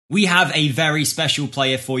We have a very special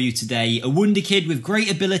player for you today, a Wonderkid with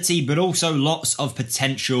great ability but also lots of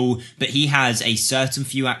potential, but he has a certain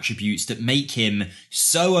few attributes that make him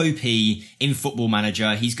so OP in Football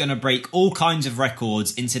Manager. He's going to break all kinds of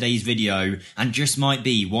records in today's video and just might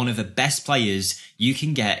be one of the best players you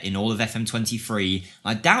can get in all of FM23.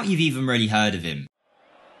 I doubt you've even really heard of him.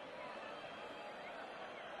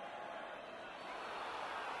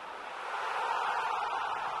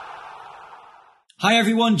 Hi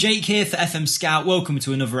everyone, Jake here for FMSCOUT. Welcome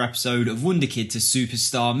to another episode of Wonderkid to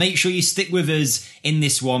Superstar. Make sure you stick with us in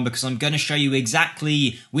this one because I'm going to show you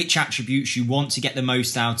exactly which attributes you want to get the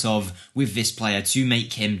most out of with this player to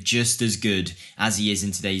make him just as good as he is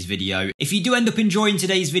in today's video. If you do end up enjoying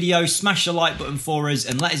today's video, smash the like button for us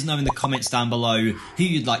and let us know in the comments down below who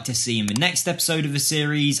you'd like to see in the next episode of the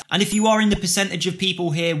series. And if you are in the percentage of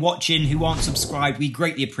people here watching who aren't subscribed, we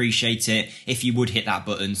greatly appreciate it if you would hit that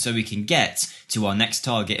button so we can get to our next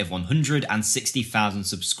target of 160,000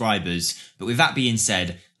 subscribers. But with that being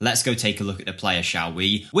said, let's go take a look at the player, shall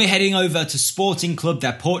we? We're heading over to Sporting Club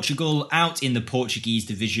de Portugal out in the Portuguese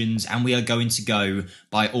divisions, and we are going to go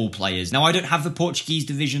by all players. Now, I don't have the Portuguese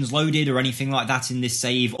divisions loaded or anything like that in this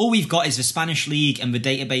save. All we've got is the Spanish League and the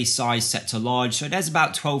database size set to large, so there's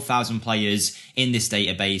about 12,000 players in this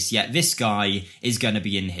database, yet this guy is going to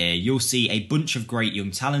be in here. You'll see a bunch of great young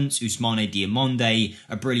talents, Ousmane Diamonde,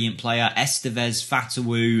 a brilliant player, Estevez,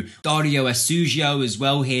 Fatawu, Dario Eusugio as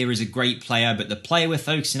well here is a great player, but the player we're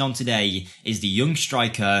focusing on today is the young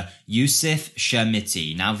striker, Youssef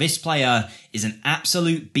Chermiti. Now, this player is an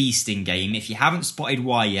absolute beast in game. If you haven't spotted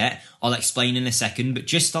why yet, I'll explain in a second, but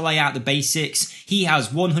just to lay out the basics, he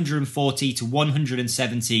has 140 to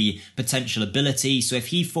 170 potential ability, so if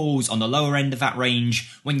he falls on the lower end of that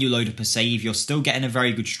range, when you load up a save, you're still getting a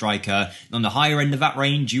very good striker, and on the higher end of that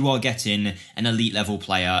range, you are getting an elite level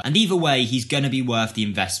player, and either way, he's going to be worth the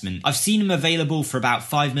investment. I've seen him available for about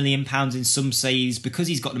 £5 million in some saves. Because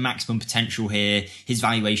he's got the maximum potential here, his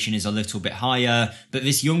valuation is a little bit higher, but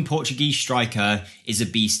this young Portuguese striker is a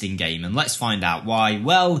beast in game, and let's find out why.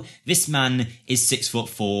 Well, this man is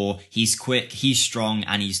 6'4", he's quick, he's strong,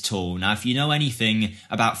 and he's tall. Now, if you know anything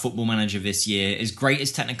about Football Manager this year, as great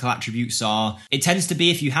as technical attributes are, it tends to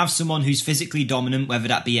be if you have someone who's physically dominant, whether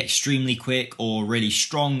that be extremely quick or really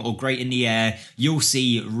strong or great in the air, you'll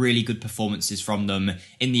see really good performances from them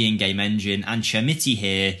in the in-game engine, and Chermiti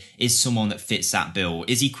here is someone that fits that bill.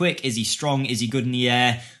 Is he quick? Is he strong? Is he good in the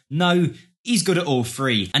air? No. He's good at all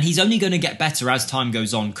three, and he's only going to get better as time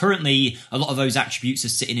goes on. Currently, a lot of those attributes are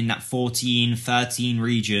sitting in that 14, 13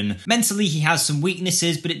 region. Mentally, he has some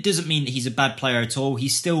weaknesses, but it doesn't mean that he's a bad player at all.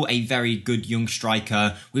 He's still a very good young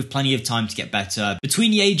striker with plenty of time to get better. Between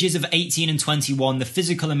the ages of 18 and 21, the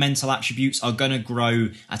physical and mental attributes are going to grow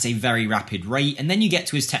at a very rapid rate, and then you get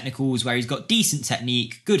to his technicals where he's got decent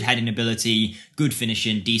technique, good heading ability, good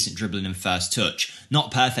finishing, decent dribbling and first touch. Not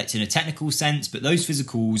perfect in a technical sense, but those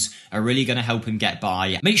physicals are really going to help him get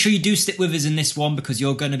by. Make sure you do stick with us in this one because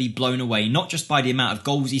you're going to be blown away, not just by the amount of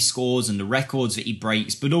goals he scores and the records that he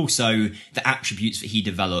breaks, but also the attributes that he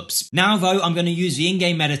develops. Now though, I'm going to use the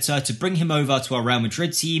in-game editor to bring him over to our Real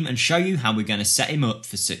Madrid team and show you how we're going to set him up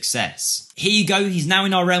for success. Here you go, he's now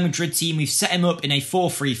in our Real Madrid team. We've set him up in a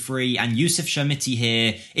 4-3-3 and Youssef Chermiti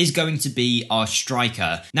here is going to be our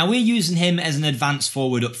striker. Now we're using him as an advanced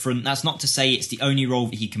forward up front. That's not to say it's the only role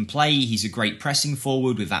that he can play. He's a great pressing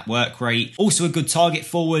forward with that work rate. Also a good target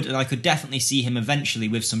forward, and I could definitely see him eventually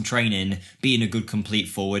with some training being a good complete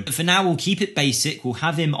forward. But for now, we'll keep it basic. We'll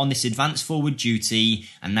have him on this advanced forward duty,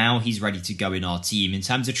 and now he's ready to go in our team. In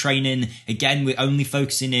terms of training, again, we're only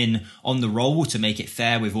focusing in on the role to make it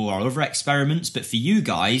fair with all our other experiments. But for you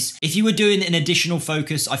guys, if you were doing an additional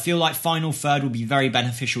focus, I feel like final third would be very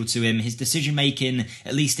beneficial to him. His decision making,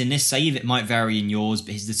 at least in this save, it might vary in yours,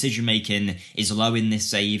 but his decision making is low in this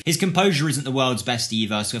save. His composure isn't the world's best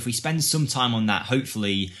either, so if we spend some time on that,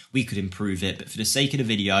 hopefully we could improve it. But for the sake of the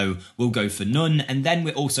video, we'll go for none. And then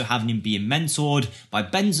we're also having him being mentored by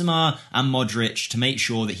Benzema and Modric to make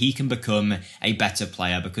sure that he can become a better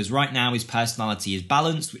player, because right now his personality is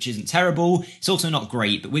balanced, which isn't terrible. It's also not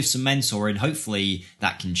great, but with some mentoring, hopefully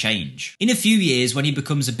that can change. In a few years, when he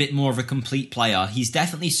becomes a bit more of a complete player, he's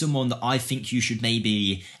definitely someone that I think you should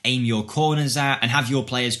maybe aim your corners at and have your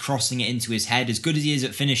players crossing it into his head. As good as he is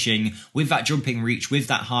at finishing, with that jumping reach, with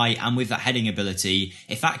that height and with that heading ability,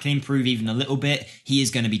 if that can improve even a little bit, he is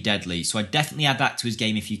going to be deadly. So I'd definitely add that to his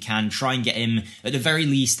game if you can. Try and get him at the very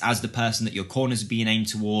least as the person that your corners are being aimed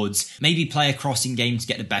towards. Maybe play a crossing game to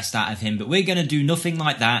get the best out of him, but we're going to do nothing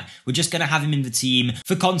like that. We're just going to have him in the team.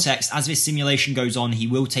 For context, as as this simulation goes on, he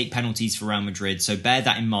will take penalties for Real Madrid, so bear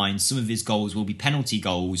that in mind. Some of his goals will be penalty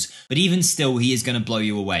goals, but even still, he is going to blow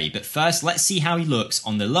you away. But first, let's see how he looks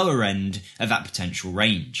on the lower end of that potential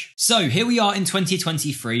range. So here we are in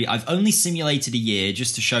 2023. I've only simulated a year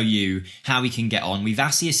just to show you how he can get on. We've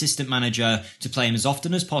asked the assistant manager to play him as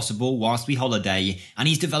often as possible whilst we holiday, and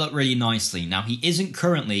he's developed really nicely. Now, he isn't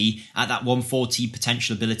currently at that 140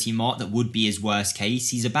 potential ability mark that would be his worst case.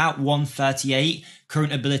 He's about 138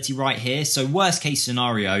 current ability right here. So worst case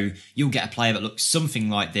scenario, you'll get a player that looks something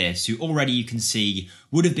like this, who already you can see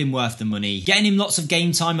would have been worth the money. Getting him lots of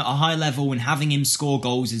game time at a high level and having him score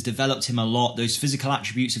goals has developed him a lot. Those physical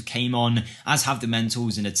attributes have came on, as have the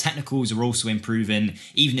mentals, and the technicals are also improving,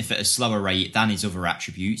 even if at a slower rate than his other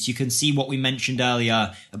attributes. You can see what we mentioned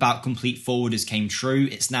earlier about complete forward has came true.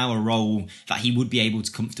 It's now a role that he would be able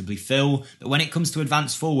to comfortably fill. But when it comes to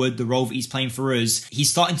advanced forward, the role that he's playing for us,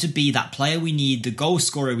 he's starting to be that player we need, the goal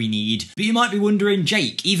scorer we need. But you might be wondering,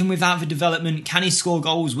 Jake, even without the development, can he score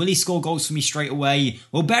goals? Will he score goals for me straight away?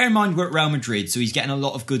 Well, bear in mind we're at Real Madrid, so he's getting a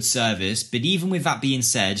lot of good service. But even with that being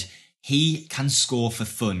said, he can score for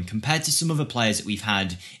fun. Compared to some other players that we've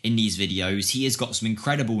had in these videos, he has got some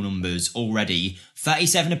incredible numbers already.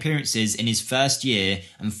 37 appearances in his first year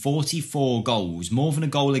and 44 goals, more than a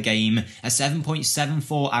goal a game, a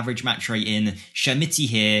 7.74 average match rating. Chermiti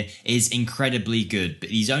here is incredibly good, but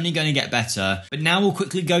he's only going to get better. But now we'll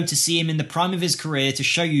quickly go to see him in the prime of his career to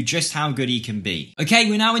show you just how good he can be. Okay,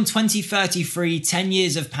 we're now in 2033, 10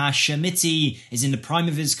 years have passed. Chermiti is in the prime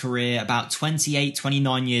of his career, about 28,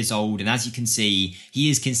 29 years old, and as you can see,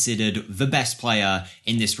 he is considered the best player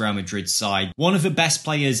in this Real Madrid side. One of the best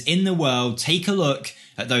players in the world. Take a look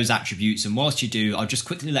at those attributes, and whilst you do, I'll just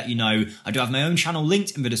quickly let you know I do have my own channel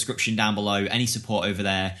linked in the description down below. Any support over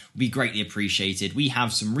there would be greatly appreciated. We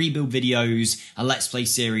have some rebuild videos, a let's play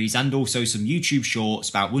series, and also some YouTube shorts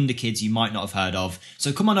about Wonderkids you might not have heard of,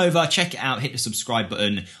 so come on over, check it out, hit the subscribe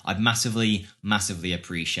button. I'd massively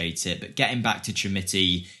appreciate it. But getting back to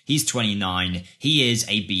Chermiti, he's 29, he is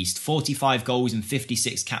a beast. 45 goals and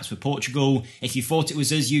 56 caps for Portugal. If you thought it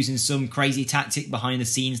was us using some crazy tactic behind the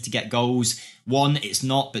scenes to get goals, one, it's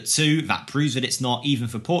not, but two, that proves that it's not. Even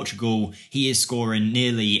for Portugal, he is scoring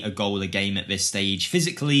nearly a goal a game at this stage.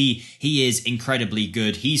 Physically, he is incredibly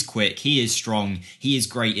good. He's quick, he is strong, he is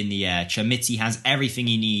great in the air. Chermiti has everything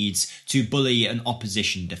he needs to bully an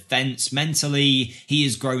opposition defence. Mentally, he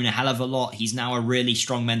has grown a hell of a lot. He's now a really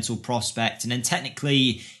strong mental prospect. And then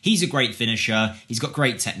technically, he's a great finisher. He's got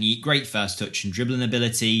great technique, great first touch and dribbling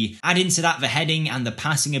ability. Add into that the heading and the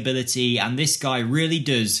passing ability, and this guy really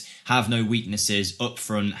does have no weaknesses up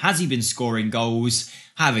front. Has he been scoring goals?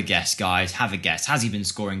 Have a guess, guys. Have a guess. Has he been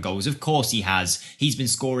scoring goals? Of course he has. He's been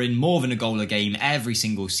scoring more than a goal a game every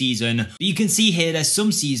single season. But you can see here there's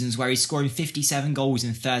some seasons where he's scoring 57 goals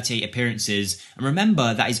in 38 appearances. And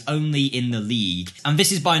remember, that is only in the league. And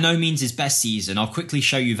this is by no means his best season. I'll quickly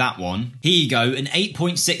show you that one. Here you go. An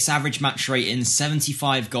 8.6 average match rating,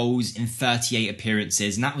 75 goals in 38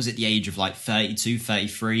 appearances. And that was at the age of like 32,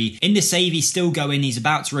 33. In the save, he's still going. He's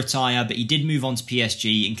about to retire, but he did move on to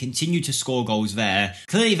PSG and continue to score goals there.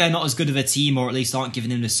 Clearly they're not as good of a team, or at least aren't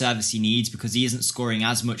giving him the service he needs, because he isn't scoring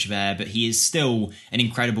as much there, but he is still an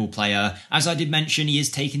incredible player. As I did mention, he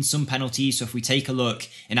is taking some penalties, so if we take a look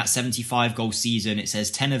in that 75 goal season, it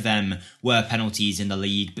says 10 of them were penalties in the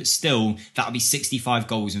league, but still, that would be 65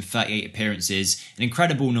 goals in 38 appearances, an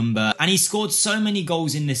incredible number. And he scored so many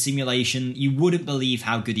goals in this simulation, you wouldn't believe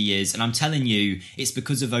how good he is, and I'm telling you, it's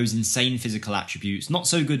because of those insane physical attributes. Not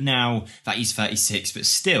so good now that he's 36, but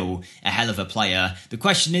still a hell of a player. The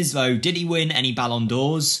question is though, did he win any Ballon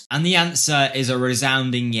d'Ors? And the answer is a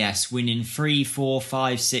resounding yes, winning 3, 4,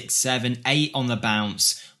 5, 6, 7, 8 on the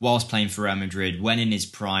bounce whilst playing for Real Madrid when in his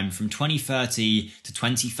prime. From 2030 to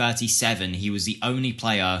 2037, he was the only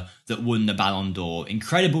player that won the Ballon d'Or.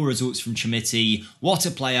 Incredible results from Chermiti. What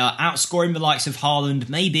a player, outscoring the likes of Haaland.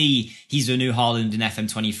 Maybe he's the new Haaland in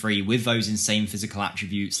FM23 with those insane physical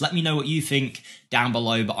attributes. Let me know what you think down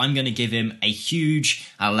below, but I'm going to give him a huge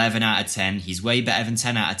 11 out of 10. He's way better than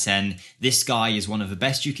 10 out of 10. This guy is one of the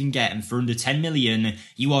best you can get, and for under 10 million,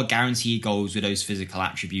 you are guaranteed goals with those physical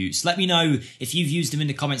attributes. Let me know if you've used them in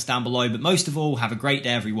the comments down below, but most of all, have a great day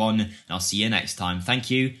everyone, and I'll see you next time. Thank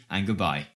you, and goodbye.